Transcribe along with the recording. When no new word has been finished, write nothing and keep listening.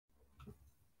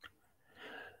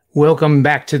Welcome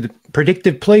back to the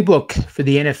Predictive Playbook for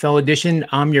the NFL edition.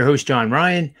 I'm your host, John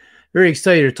Ryan. Very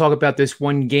excited to talk about this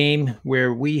one game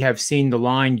where we have seen the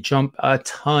line jump a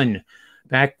ton.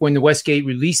 Back when the Westgate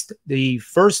released the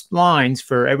first lines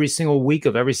for every single week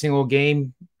of every single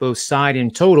game, both side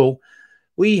and total,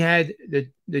 we had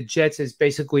the Jets as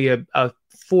basically a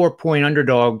 4-point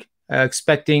underdog,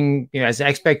 expecting, as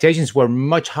expectations were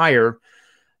much higher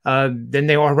than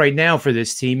they are right now for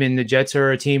this team. And the Jets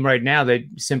are a team right now that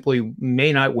simply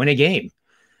may not win a game.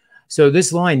 So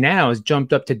this line now has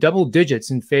jumped up to double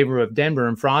digits in favor of Denver,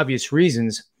 and for obvious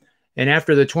reasons. And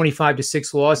after the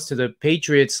 25-6 loss to the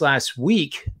Patriots last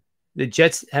week, the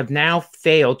Jets have now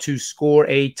failed to score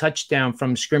a touchdown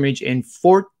from scrimmage in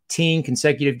 14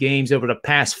 consecutive games over the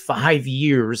past 5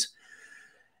 years.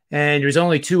 And there's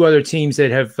only two other teams that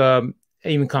have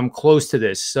even come close to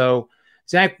this. So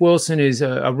Zach Wilson is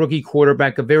a rookie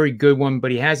quarterback, a very good one,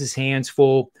 but he has his hands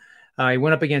full. He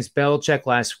went up against Belichick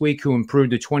last week, who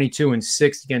improved to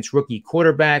 22-6 against rookie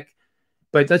quarterback.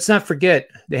 But let's not forget,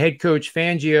 the head coach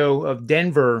Fangio of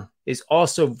Denver is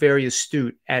also very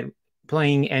astute at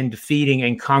playing and defeating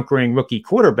and conquering rookie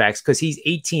quarterbacks, because he's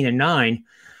 18-9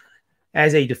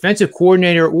 as a defensive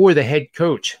coordinator or the head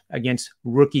coach against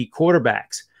rookie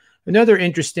quarterbacks. Another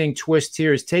interesting twist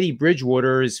here is Teddy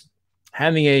Bridgewater is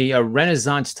having a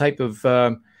renaissance type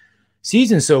of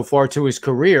season so far to his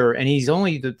career, and he's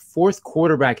only the fourth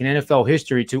quarterback in NFL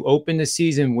history to open the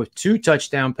season with 2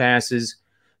 touchdown passes,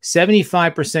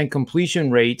 75% completion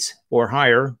rates or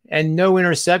higher, and no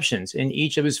interceptions in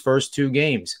each of his first 2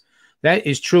 games. That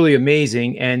is truly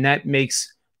amazing, and that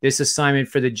makes this assignment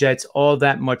for the Jets all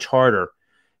that much harder.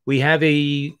 We have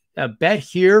a bet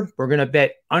here. We're going to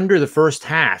bet under the first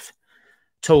half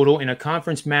total in a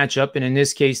conference matchup, and in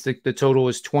this case, the total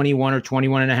is 21 or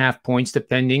 21.5 points,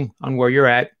 depending on where you're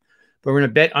at. But we're going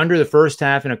to bet under the first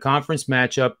half in a conference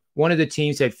matchup. One of the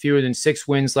teams had fewer than 6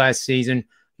 wins last season.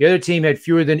 The other team had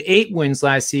fewer than 8 wins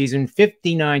last season,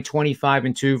 59, 25,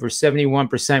 and 2 for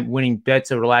 71% winning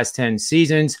bets over the last 10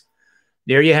 seasons.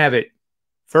 There you have it.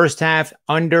 First half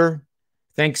under.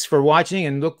 Thanks for watching,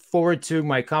 and look forward to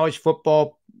my college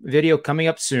football video coming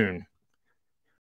up soon.